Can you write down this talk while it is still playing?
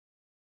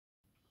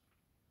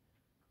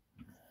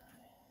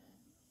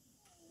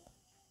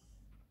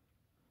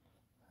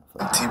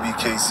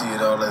KC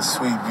and all that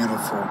sweet,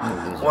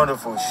 beautiful,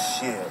 wonderful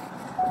shit.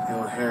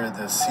 You'll hear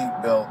the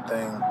seatbelt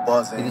thing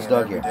buzzing and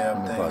every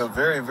damn thing. A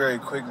very, very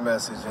quick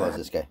message. Pause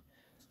this guy.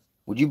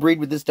 Would you breed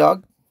with this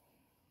dog?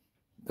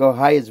 Go how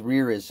high his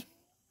rear is.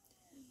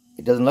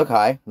 It doesn't look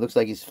high. It looks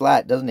like he's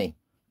flat, doesn't he?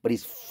 But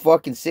he's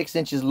fucking 6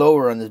 inches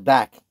lower on his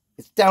back.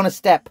 It's down a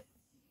step.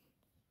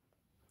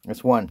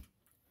 That's one.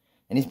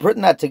 And he's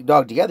putting that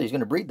dog together. He's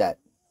going to breed that.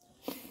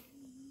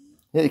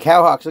 Look at the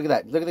cowhawks. Look at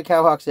that. Look at the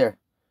cowhawks there.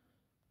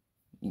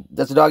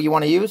 That's a dog you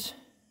want to use?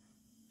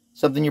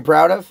 Something you're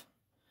proud of?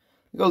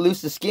 Look how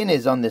loose the skin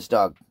is on this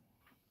dog.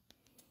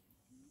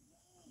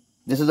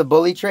 This is a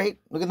bully trait.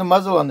 Look at the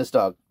muzzle on this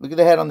dog. Look at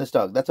the head on this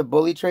dog. That's a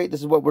bully trait.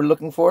 This is what we're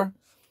looking for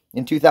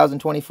in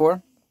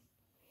 2024.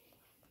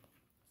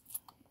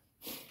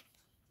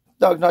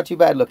 Dog's not too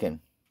bad looking.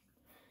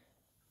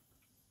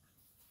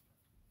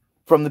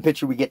 From the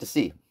picture we get to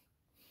see.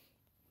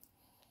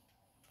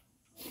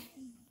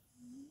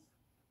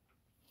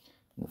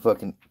 The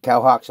fucking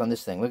cowhawks on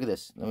this thing. Look at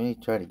this. Let me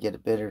try to get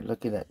it better.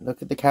 Look at that.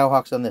 Look at the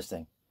cowhawks on this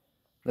thing.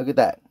 Look at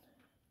that.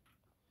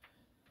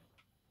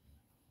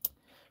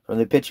 From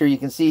the picture you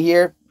can see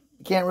here,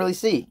 you can't really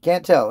see.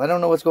 Can't tell. I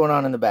don't know what's going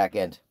on in the back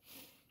end.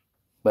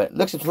 But it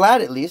looks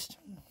flat at least.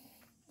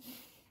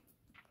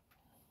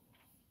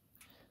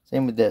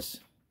 Same with this.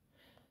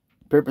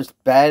 Purpose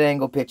bad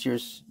angle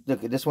pictures.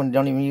 Look at this one. You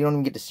don't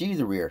even get to see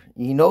the rear.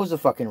 He knows the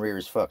fucking rear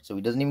is fucked, so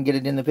he doesn't even get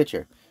it in the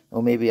picture.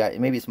 Oh, maybe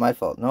it's my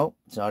fault. No,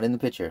 it's not in the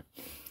picture.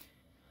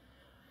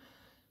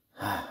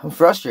 I'm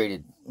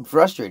frustrated.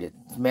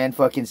 This man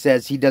fucking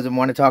says he doesn't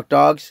want to talk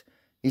dogs.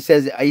 He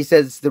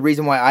says the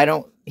reason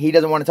why he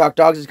doesn't want to talk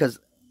dogs is because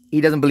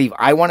he doesn't believe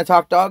I want to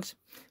talk dogs.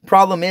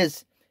 Problem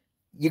is,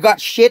 you got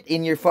shit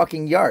in your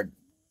fucking yard.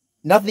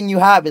 Nothing you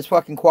have is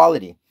fucking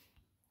quality.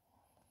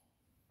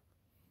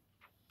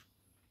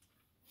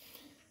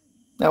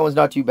 That one's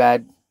not too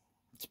bad.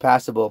 It's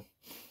passable.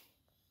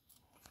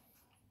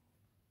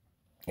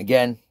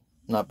 Again,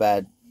 not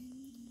bad.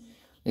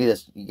 Look at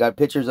this. You got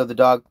pictures of the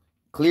dog.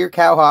 Clear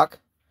cowhawk.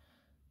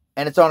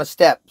 And it's on a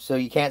step, so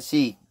you can't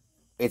see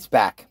its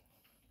back.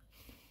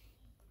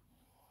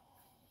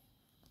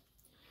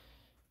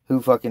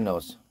 Who fucking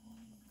knows?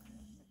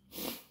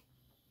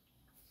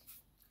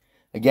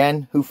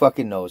 Again, who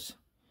fucking knows?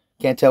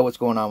 Can't tell what's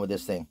going on with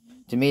this thing.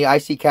 To me, I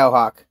see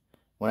cowhawk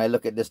when I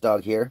look at this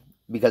dog here.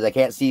 Because I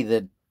can't see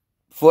the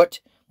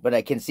foot, but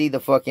I can see the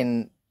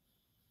fucking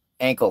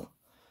ankle.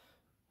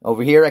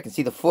 Over here, I can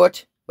see the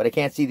foot, but I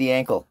can't see the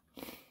ankle.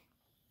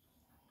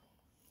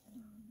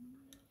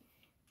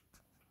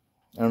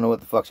 I don't know what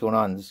the fuck's going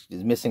on. This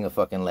is missing a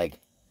fucking leg.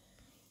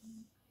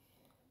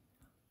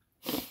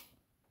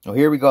 Oh,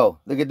 here we go.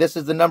 Look at this.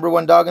 Is the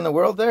 #1 dog in the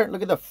world there?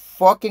 Look at the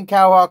fucking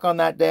cowhawk on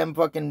that damn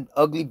fucking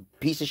ugly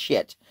piece of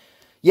shit.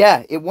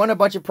 Yeah, it won a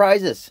bunch of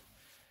prizes.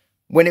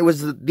 When it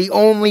was the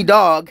only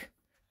dog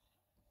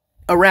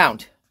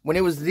around. When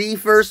it was the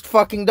first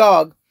fucking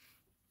dog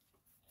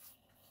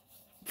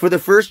for the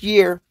first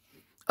year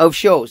of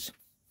shows.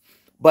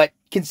 But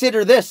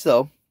consider this,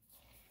 though.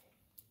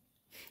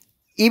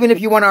 Even if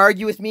you want to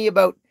argue with me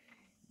about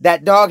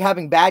that dog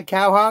having bad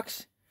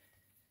cowhawks,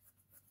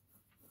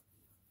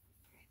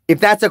 if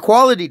that's a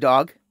quality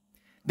dog,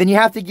 then you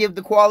have to give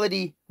the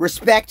quality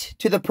respect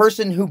to the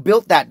person who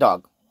built that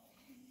dog.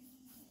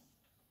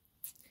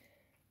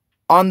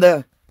 On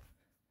the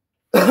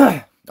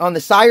on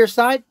the sire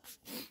side,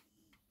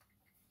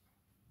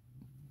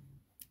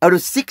 out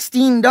of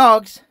 16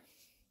 dogs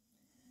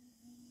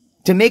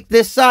to make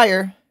this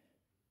sire,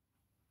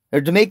 or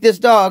to make this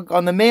dog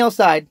on the male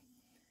side,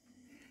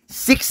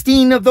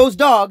 16 of those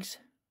dogs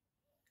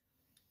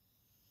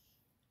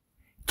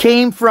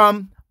came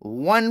from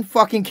one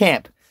fucking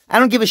camp. I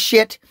don't give a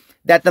shit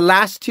that the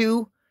last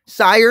 2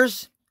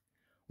 sires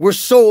were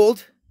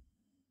sold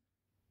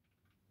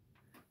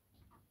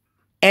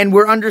and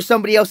were under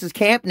somebody else's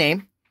camp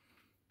name.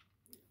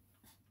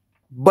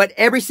 But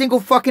every single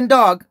fucking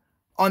dog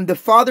on the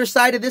father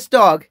side of this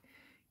dog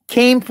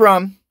came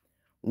from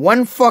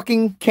one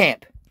fucking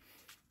camp.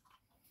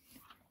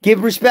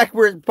 Give respect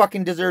where it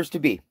fucking deserves to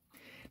be.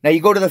 Now you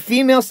go to the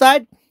female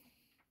side.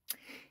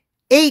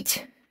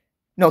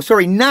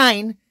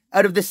 9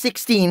 out of the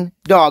 16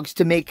 dogs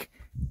to make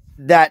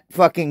that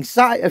fucking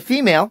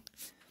female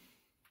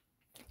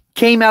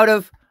came out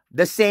of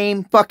the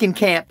same fucking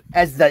camp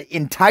as the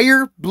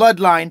entire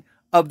bloodline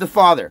of the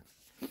father.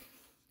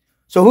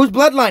 So whose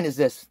bloodline is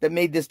this that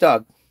made this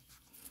dog?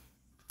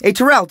 Hey,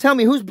 Terrell, tell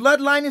me, whose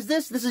bloodline is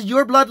this? This is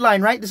your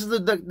bloodline, right? This is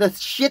the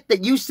shit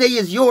that you say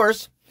is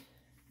yours.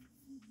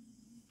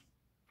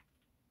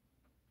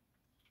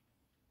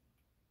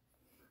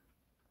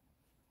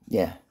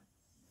 Yeah.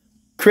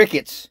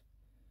 Crickets.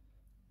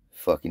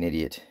 Fucking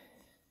idiot.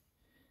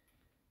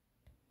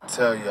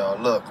 Tell y'all,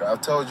 look,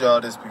 I've told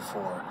y'all this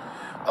before.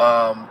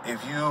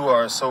 If you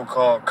are a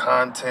so-called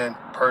content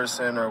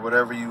person or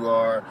whatever you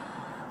are,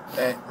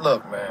 and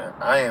look, man,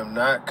 I am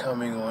not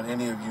coming on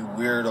any of you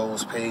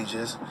weirdos'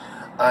 pages.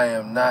 I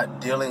am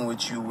not dealing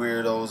with you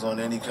weirdos on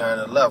any kind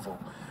of level.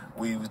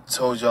 We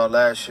told y'all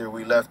last year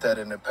we left that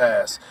in the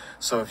past.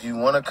 So if you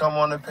want to come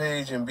on the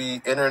page and be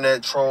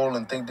internet troll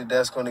and think that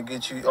that's going to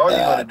get you, all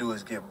you're going to do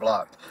is get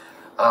blocked.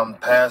 I'm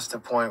past the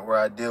point where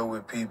I deal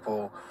with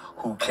people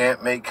who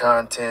can't make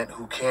content,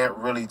 who can't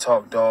really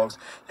talk dogs.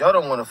 Y'all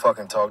don't want to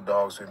fucking talk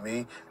dogs with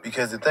me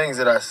because the things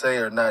that I say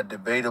are not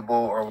debatable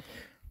or...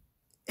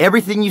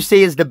 Everything you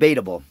say is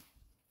debatable.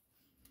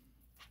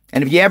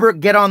 And if you ever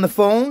get on the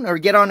phone or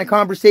get on a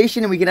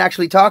conversation and we can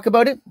actually talk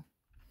about it,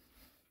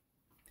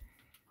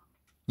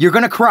 you're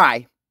going to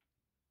cry.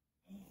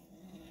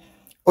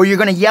 Or you're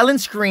going to yell and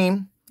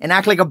scream and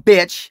act like a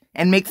bitch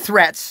and make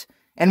threats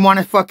and want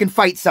to fucking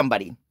fight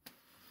somebody.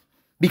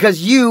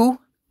 Because you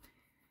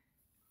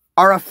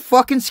are a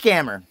fucking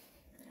scammer.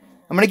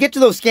 I'm going to get to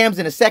those scams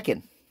in a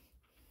second.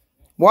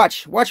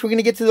 Watch, we're going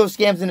to get to those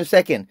scams in a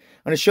second.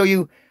 I'm going to show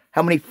you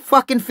how many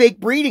fucking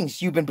fake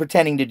breedings you've been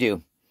pretending to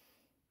do.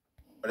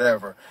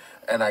 Whatever.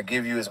 And I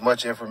give you as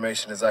much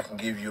information as I can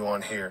give you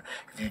on here.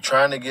 If you're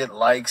trying to get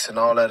likes and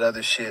all that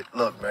other shit,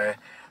 look, man,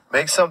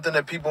 make something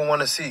that people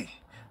want to see.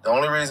 The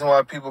only reason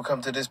why people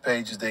come to this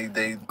page is they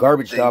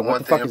garbage they dog. want What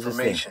the fuck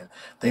information. is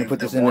this thing? Put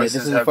The this in there. This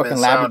voices is a have fucking been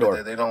sounded Labrador.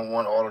 that they don't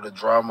want all of the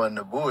drama and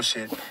the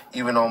bullshit,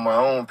 even on my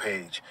own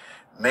page.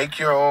 Make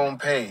your own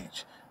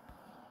page.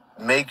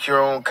 Make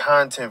your own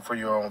content for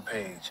your own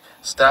page.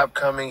 Stop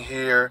coming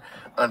here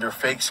under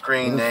fake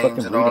screen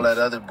names and all that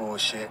other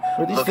bullshit.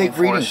 Looking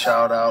for a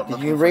shout out,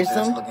 looking for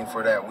this, looking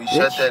for that. We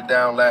shut that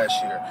down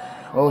last year.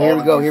 Oh, here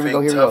we go, here we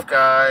go, here we go. Tough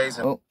guys.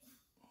 Oh,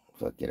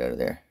 fuck, get out of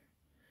there.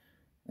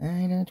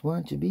 I don't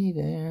want to be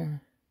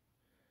there.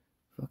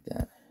 Fuck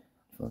that.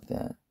 Fuck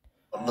that.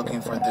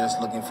 Looking for this,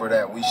 looking for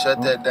that. We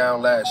shut that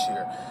down last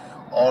year.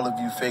 All of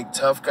you fake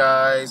tough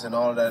guys and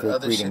all that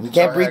other shit. You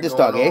can't breed this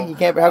dog, eh? You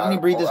can't. How can you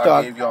breed this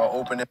dog?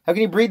 How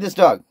can you breed this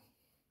dog?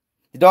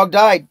 The dog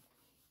died.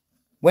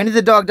 When did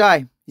the dog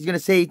die? He's gonna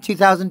say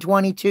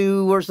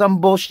 2022 or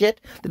some bullshit.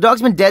 The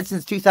dog's been dead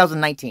since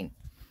 2019.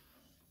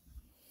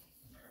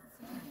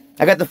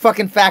 I got the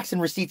fucking facts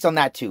and receipts on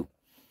that too.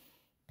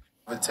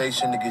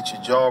 Invitation to get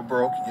your jaw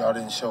broke. Y'all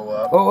didn't show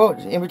up. Oh,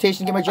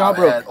 invitation to get my jaw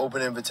broke. I had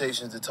open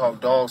invitations to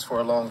talk dogs for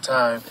a long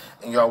time,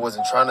 and y'all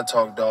wasn't trying to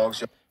talk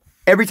dogs.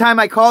 Every time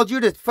I called you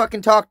to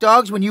fucking talk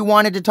dogs when you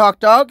wanted to talk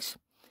dogs,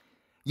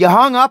 you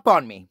hung up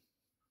on me.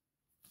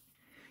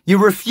 You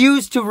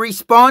refused to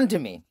respond to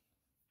me.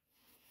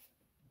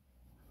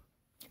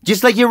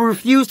 Just like you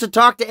refused to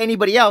talk to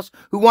anybody else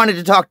who wanted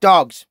to talk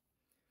dogs.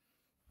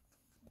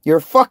 You're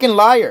a fucking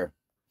liar.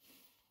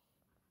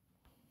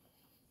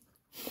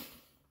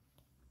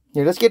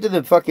 Here, let's get to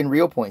the fucking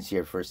real points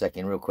here for a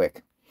second, real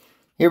quick.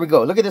 Here we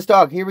go. Look at this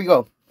dog. Here we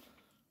go.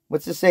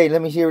 What's this say?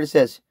 Let me hear what it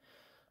says.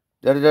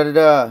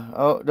 Da-da-da-da-da.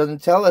 Oh, it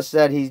doesn't tell us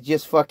that he's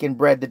just fucking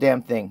bred the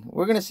damn thing.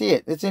 We're going to see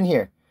it. It's in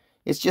here.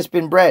 It's just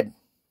been bred.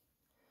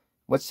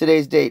 What's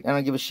today's date? I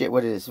don't give a shit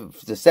what it is.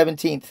 It's the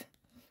 17th.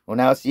 Well,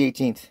 now it's the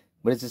 18th.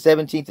 But it's the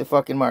 17th of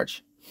fucking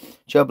March.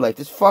 Chub Life.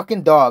 This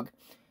fucking dog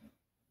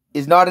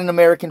is not an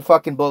American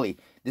fucking bully.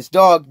 This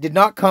dog did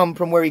not come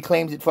from where he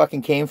claims it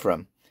fucking came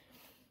from.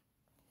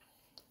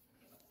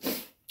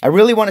 I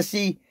really want to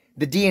see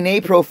the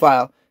DNA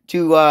profile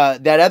to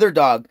that other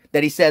dog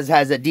that he says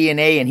has a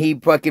DNA and he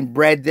fucking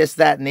bred this,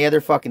 that, and the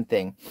other fucking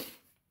thing.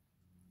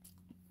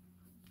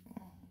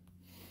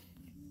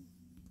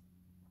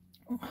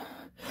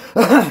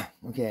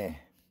 Okay.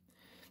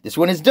 This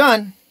one is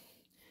done.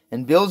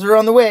 And bills are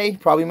on the way.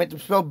 Probably meant to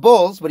spell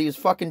bulls, but he was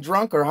fucking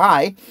drunk or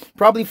high.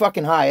 Probably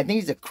fucking high. I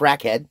think he's a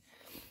crackhead.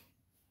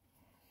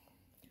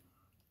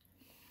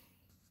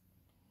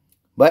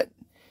 But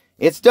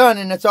it's done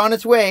and it's on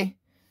its way.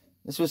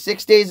 This was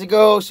 6 days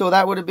ago, so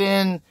that would have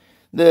been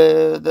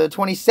the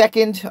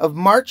 22nd of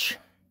March.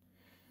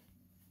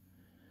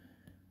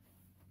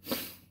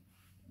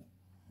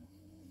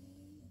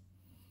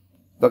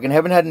 Fucking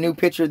haven't had a new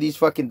picture of these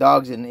fucking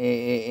dogs in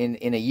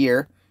a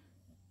year.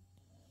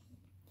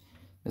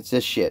 It's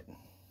this shit.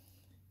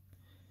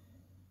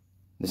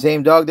 The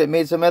same dog that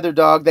made some other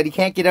dog that he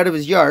can't get out of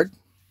his yard.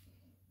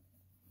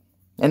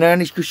 And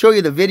then I can show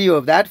you the video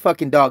of that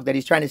fucking dog that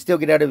he's trying to still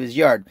get out of his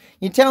yard.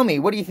 You tell me,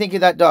 what do you think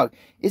of that dog?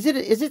 Is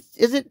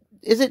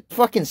it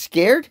fucking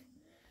scared?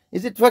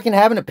 Is it fucking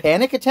having a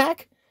panic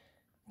attack?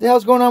 What the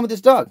hell's going on with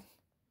this dog?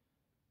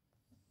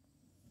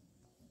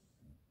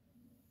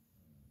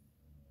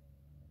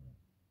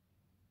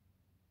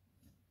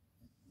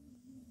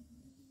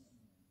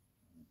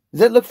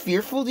 Does that look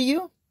fearful to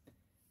you?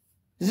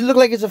 Does it look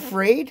like it's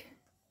afraid?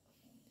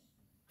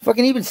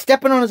 Fucking even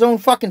stepping on his own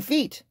fucking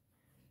feet.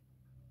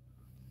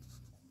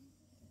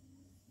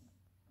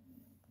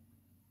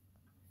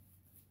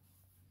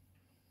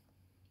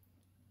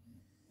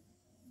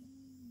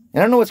 I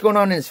don't know what's going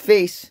on in his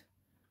face.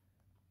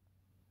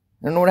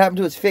 I don't know what happened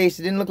to his face.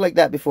 It didn't look like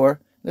that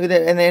before. Look at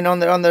that. And then on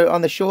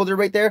the shoulder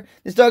right there,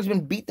 this dog's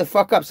been beat the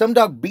fuck up. Some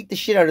dog beat the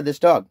shit out of this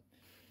dog.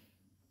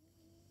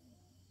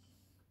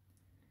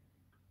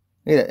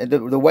 Look at that.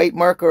 The white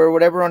mark or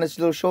whatever on his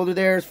little shoulder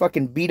there is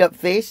fucking beat up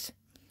face.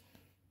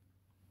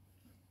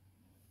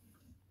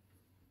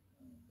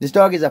 This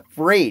dog is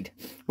afraid.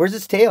 Where's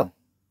its tail?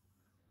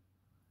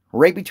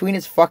 right between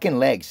its fucking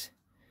legs.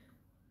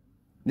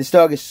 This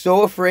dog is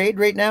so afraid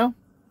right now.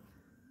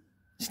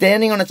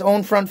 Standing on its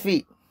own front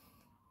feet.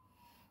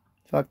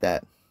 Fuck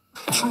that.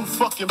 True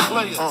fucking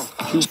players.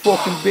 True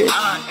fucking bitch.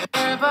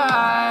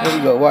 There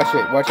we go. Watch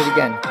it. Watch it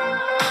again.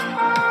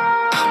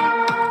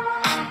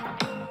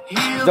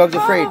 This dog's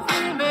afraid.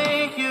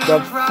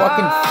 Dog's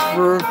fucking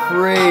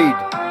afraid.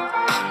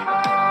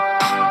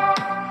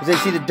 Because they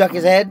see the duck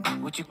his head.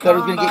 Thought it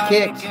was going to get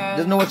kicked.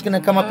 Doesn't know what's going to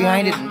come up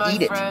behind it and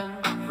eat it.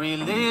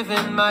 Reliving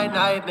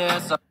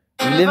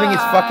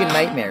its fucking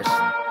nightmares.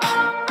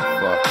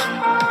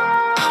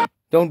 Fuck.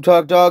 Don't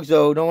talk dogs,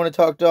 though. Don't want to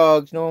talk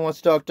dogs. No one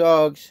wants to talk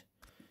dogs.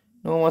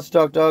 No one wants to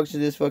talk dogs to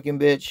this fucking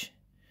bitch.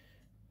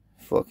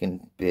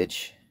 Fucking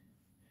bitch.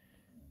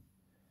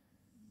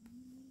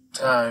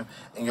 Time,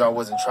 and y'all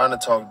wasn't trying to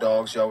talk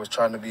dogs. Y'all was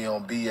trying to be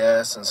on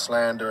BS and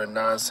slander and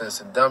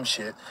nonsense and dumb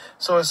shit.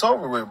 So it's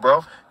over with,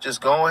 bro.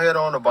 Just go ahead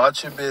on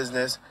about your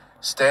business.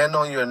 Stand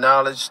on your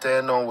knowledge.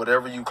 Stand on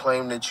whatever you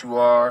claim that you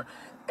are.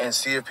 And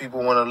see if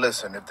people want to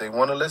listen. If they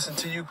want to listen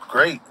to you,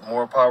 great.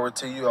 More power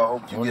to you. I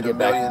hope you get a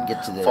million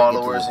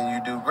followers and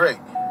you do great.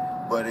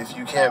 But if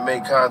you can't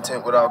make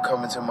content without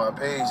coming to my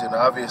page, and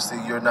obviously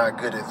you're not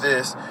good at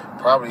this,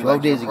 probably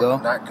 12 days ago.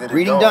 Not good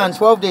Reading at done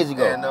 12 days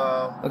ago. And,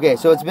 okay,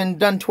 so it's been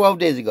done 12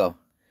 days ago.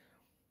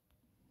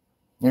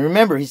 And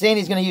remember, he's saying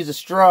he's going to use a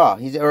straw.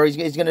 He's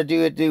going to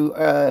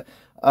do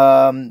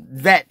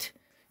vet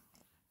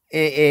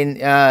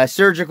in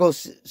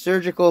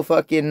surgical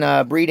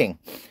fucking breeding.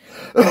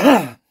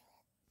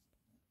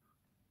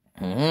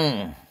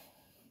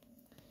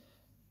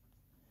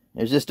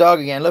 There's this dog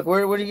again. Look,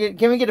 where do you get?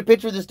 Can we get a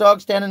picture of this dog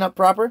standing up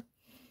proper?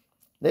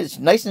 It's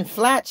nice and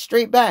flat,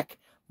 straight back.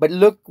 But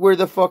look where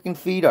the fucking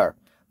feet are.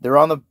 They're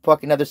on the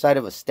fucking other side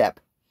of a step.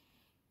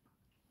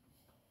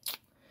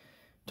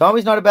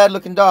 Tommy's not a bad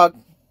looking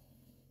dog.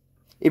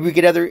 If we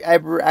could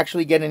ever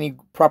actually get any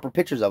proper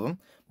pictures of him,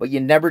 but you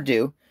never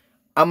do.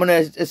 I'm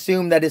gonna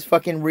assume that his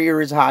fucking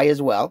rear is high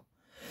as well.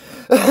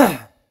 And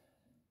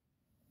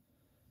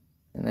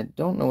I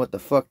don't know what the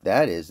fuck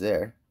that is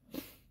there.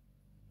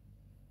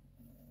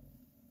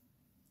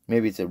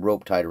 Maybe it's a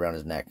rope tied around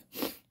his neck.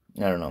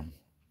 I don't know.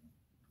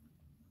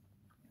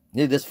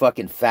 Look at this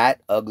fucking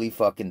fat, ugly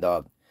fucking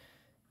dog.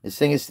 This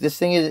thing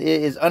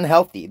is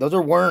unhealthy. Those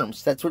are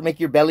worms. That's what make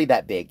your belly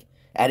that big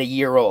at a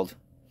year old.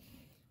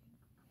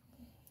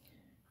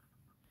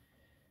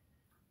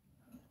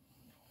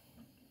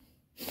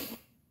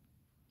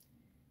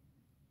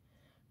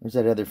 Where's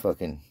that other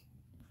fucking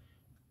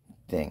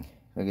thing?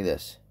 Look at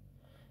this.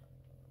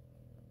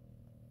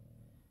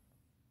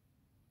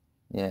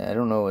 Yeah, I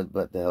don't know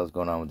what the hell's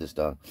going on with this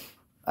dog.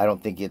 I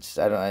don't think it's...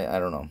 I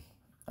don't know.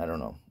 I don't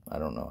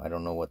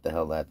know what the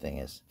hell that thing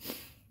is.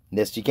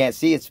 This, you can't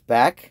see its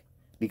back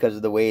because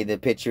of the way the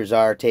pictures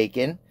are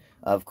taken,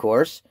 of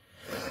course.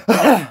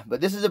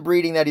 But this is a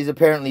breeding that he's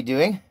apparently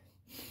doing.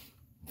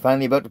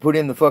 Finally about to put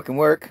in the fucking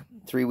work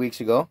 3 weeks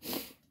ago.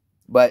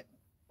 But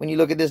when you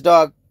look at this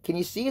dog, can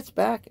you see its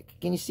back?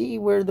 Can you see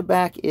where the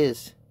back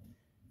is?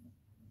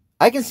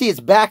 I can see its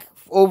back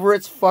over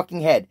its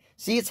fucking head.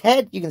 See its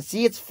head? You can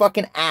see its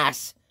fucking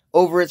ass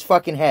over its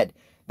fucking head.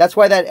 That's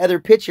why that other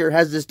picture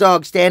has this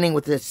dog standing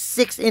with a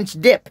 6-inch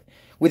dip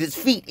with its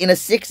feet in a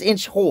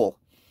 6-inch hole.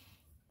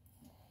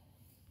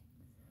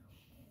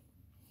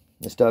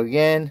 This dog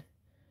again.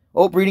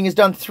 Oh, breeding is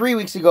done 3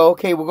 weeks ago.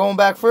 Okay, we're going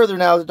back further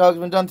now. The dog's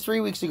been done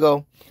 3 weeks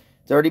ago.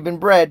 It's already been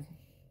bred.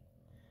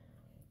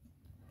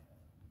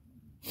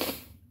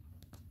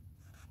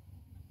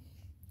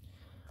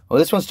 Well,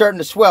 this one's starting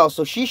to swell,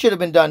 so she should have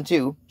been done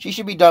too. She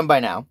should be done by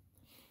now.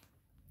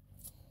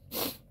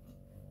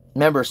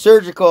 Remember,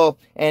 surgical,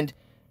 and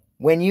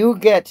when you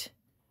get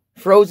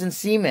frozen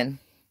semen,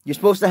 you're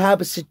supposed to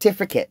have a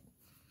certificate.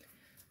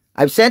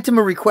 I've sent him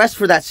a request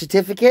for that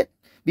certificate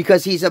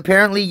because he's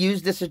apparently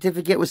used the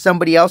certificate with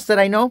somebody else that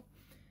I know.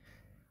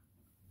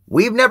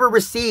 We've never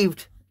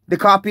received the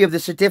copy of the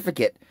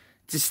certificate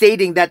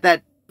stating that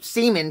that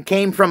semen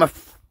came from a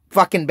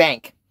fucking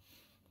bank.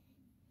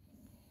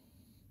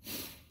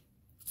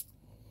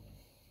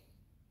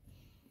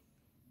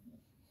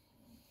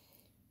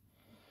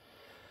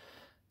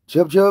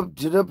 Chup chup,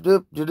 chup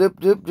chup,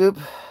 chup chup, chup.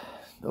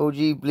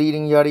 OG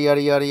bleeding, yada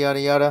yada yada yada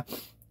yada.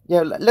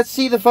 Yeah, let's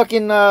see the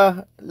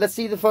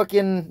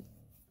fucking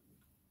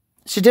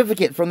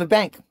certificate from the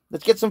bank.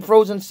 Let's get some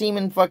frozen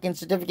semen fucking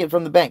certificate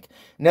from the bank.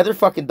 Another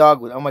fucking dog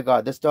with, oh my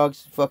god, this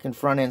dog's fucking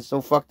front end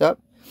so fucked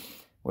up.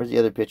 Where's the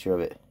other picture of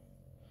it?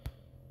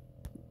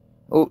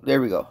 Oh,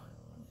 there we go.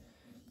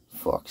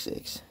 Fuck's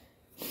sakes.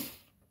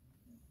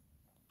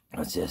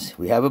 What's this?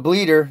 We have a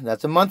bleeder.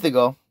 That's a month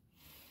ago.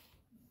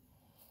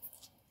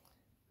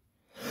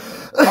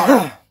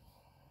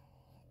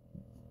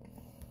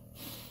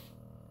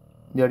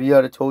 Yada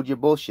yada, told you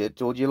bullshit,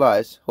 told you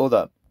lies. Hold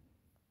up.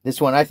 This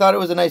one, I thought it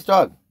was a nice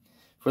dog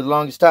for the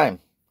longest time.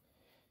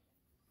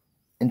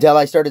 Until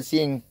I started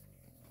seeing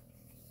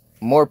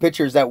more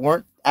pictures that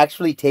weren't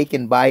actually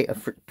taken by a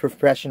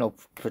professional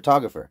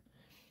photographer.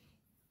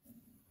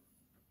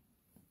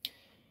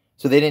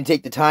 So they didn't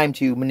take the time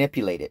to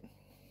manipulate it.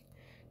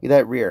 Look at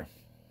that rear.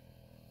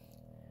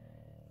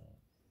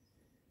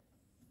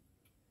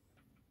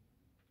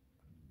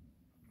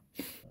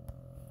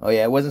 Oh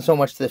yeah, it wasn't so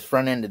much the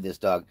front end of this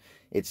dog.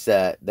 It's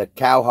the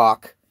cow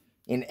hawk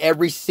in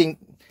every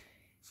single...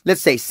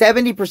 Let's say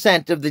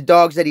 70% of the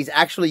dogs that he's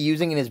actually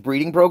using in his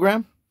breeding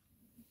program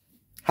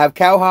have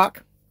cow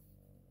hawk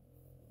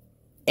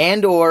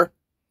and or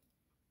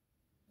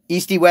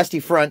easty westy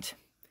front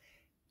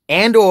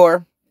and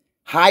or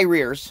high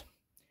rears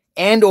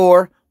and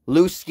or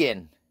loose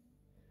skin.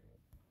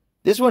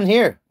 This one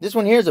here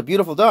is a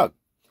beautiful dog.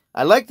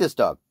 I like this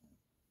dog.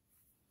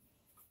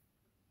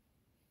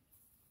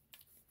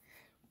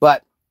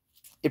 But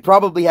it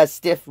probably has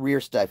stiff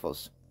rear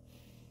stifles.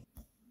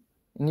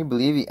 Can you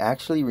believe he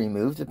actually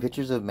removed the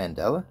pictures of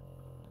Mandela?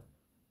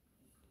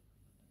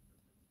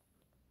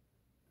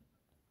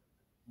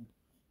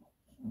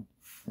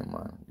 Come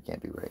on, it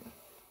can't be right.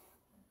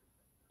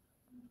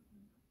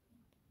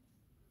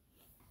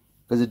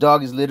 Because the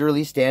dog is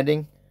literally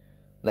standing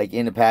like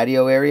in a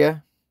patio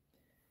area.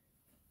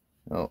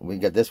 Oh, we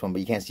got this one, but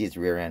you can't see its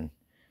rear end.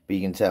 But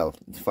you can tell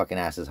its fucking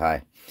ass is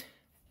high.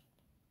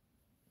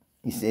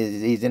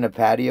 He's in a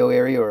patio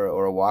area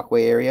or a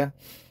walkway area,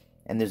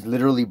 and there's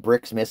literally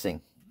bricks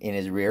missing in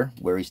his rear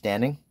where he's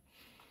standing.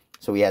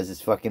 So he has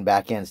his fucking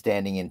back end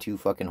standing in 2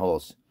 fucking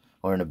holes,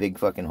 or in a big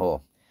fucking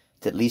hole.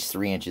 It's at least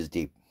 3 inches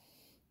deep.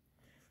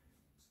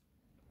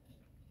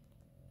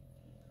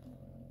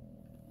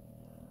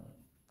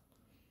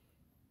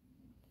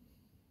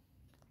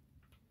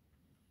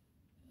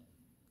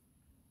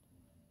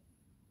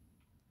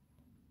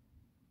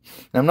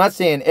 Now, I'm not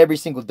saying every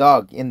single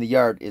dog in the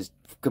yard is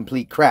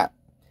complete crap.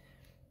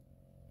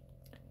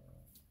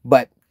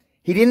 But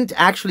he didn't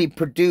actually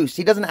produce.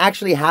 He doesn't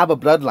actually have a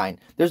bloodline.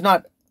 There's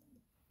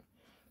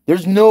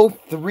no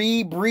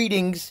 3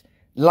 breedings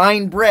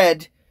line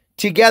bred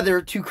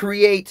together to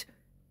create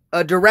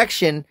a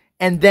direction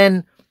and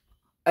then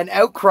an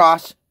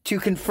outcross to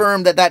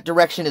confirm that that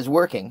direction is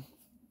working.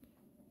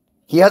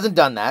 He hasn't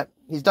done that.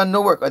 He's done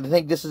no work. I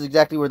think this is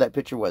exactly where that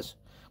picture was.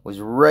 Was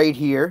right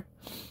here.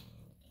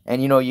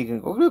 And you know, you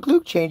can go,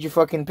 look, change your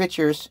fucking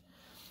pictures.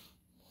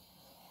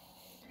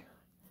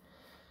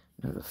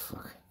 What the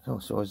fuck? Oh,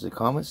 so is the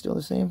comment still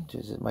the same?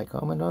 Is it my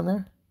comment on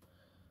there?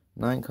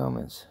 9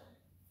 comments.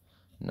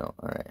 No,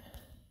 alright.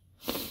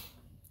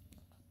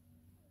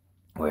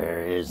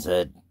 Where is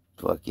that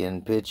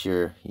fucking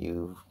picture?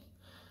 You...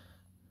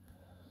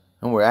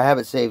 Don't worry, I have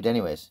it saved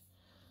anyways.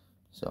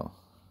 So,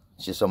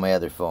 it's just on my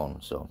other phone,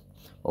 so...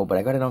 Oh, but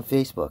I got it on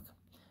Facebook.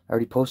 I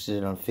already posted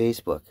it on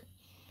Facebook.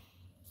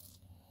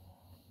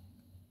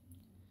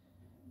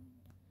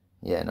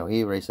 Yeah, no, he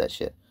erased that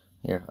shit.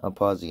 Here, I'll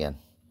pause again.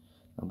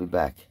 I'll be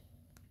back.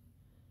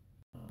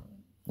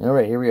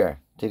 Alright, here we are.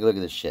 Take a look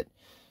at this shit.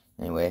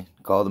 Anyway,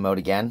 call them out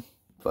again.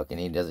 Fucking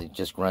he does it,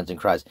 just runs and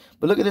cries.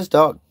 But look at this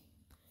dog.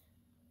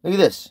 Look at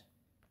this.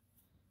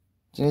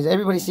 Does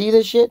everybody see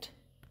this shit?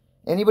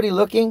 Anybody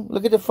looking?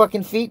 Look at the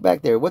fucking feet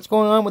back there. What's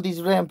going on with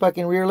these damn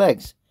fucking rear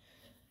legs?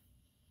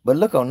 But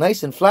look how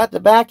nice and flat the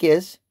back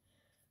is.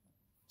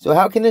 So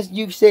how can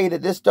you say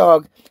that this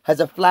dog has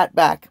a flat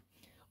back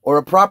or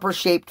a proper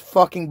shaped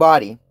fucking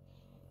body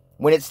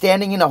when it's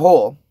standing in a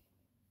hole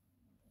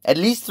at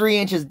least 3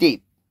 inches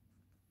deep?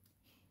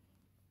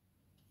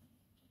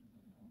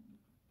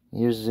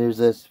 Here's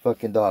this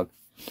fucking dog.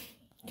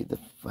 Get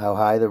how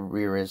high the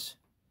rear is.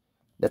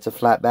 That's a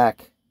flat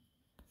back.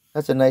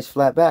 That's a nice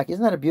flat back.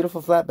 Isn't that a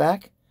beautiful flat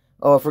back?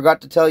 Oh, I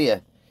forgot to tell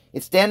you.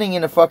 It's standing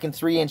in a fucking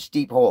 3-inch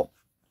deep hole.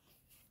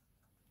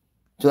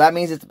 So that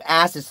means its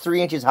ass is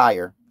 3 inches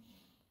higher.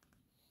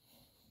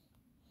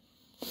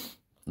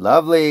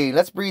 Lovely.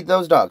 Let's breed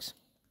those dogs.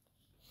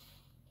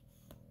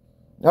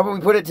 How about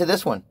we put it to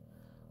this one?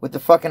 With the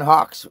fucking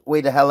hawks way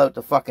the hell out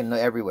to fucking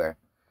everywhere.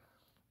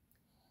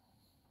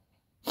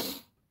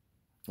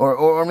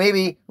 Or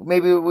maybe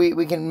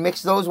we can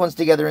mix those ones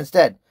together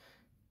instead.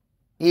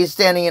 He's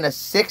standing in a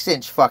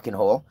 6-inch fucking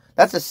hole.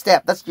 That's a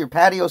step. That's your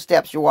patio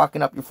steps. You're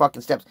walking up your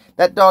fucking steps.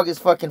 That dog is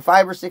fucking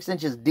 5 or 6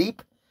 inches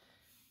deep.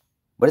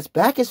 But its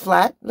back is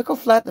flat. Look how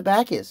flat the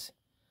back is.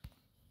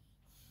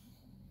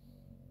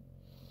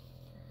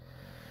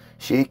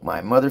 Shake my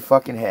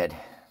motherfucking head.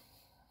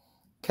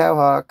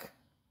 Cowhawk.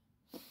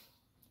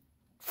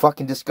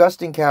 Fucking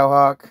disgusting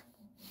cowhawk.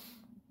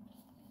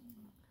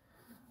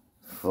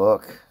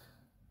 Fuck.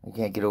 I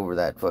can't get over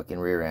that fucking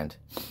rear end.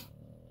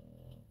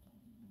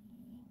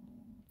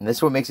 And this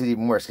is what makes it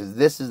even worse, because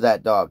this is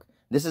that dog.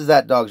 This is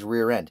that dog's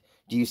rear end.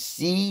 Do you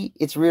see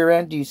its rear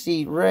end? Do you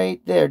see right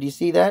there? Do you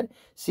see that?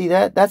 See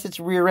that? That's its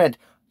rear end.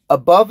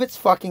 Above its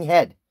fucking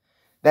head.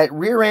 That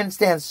rear end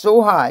stands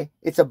so high,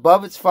 it's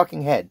above its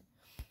fucking head.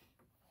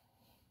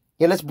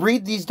 Yeah, let's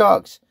breed these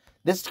dogs.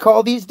 Let's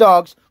call these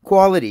dogs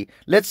quality.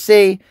 Let's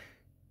say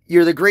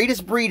you're the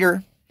greatest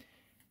breeder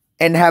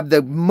and have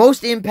the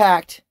most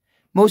impact,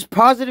 most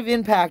positive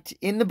impact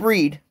in the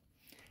breed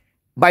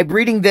by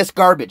breeding this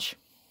garbage.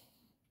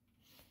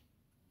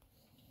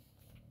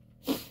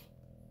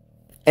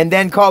 And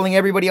then calling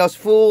everybody else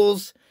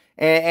fools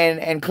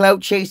and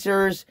clout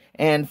chasers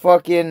and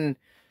fucking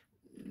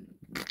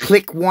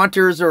click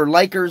wanters or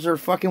likers or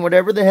fucking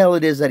whatever the hell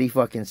it is that he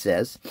fucking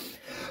says.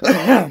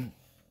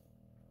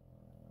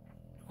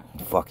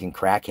 Fucking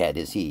crackhead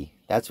is he.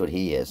 That's what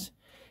he is.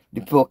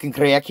 The fucking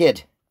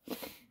crackhead.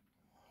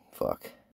 Fuck.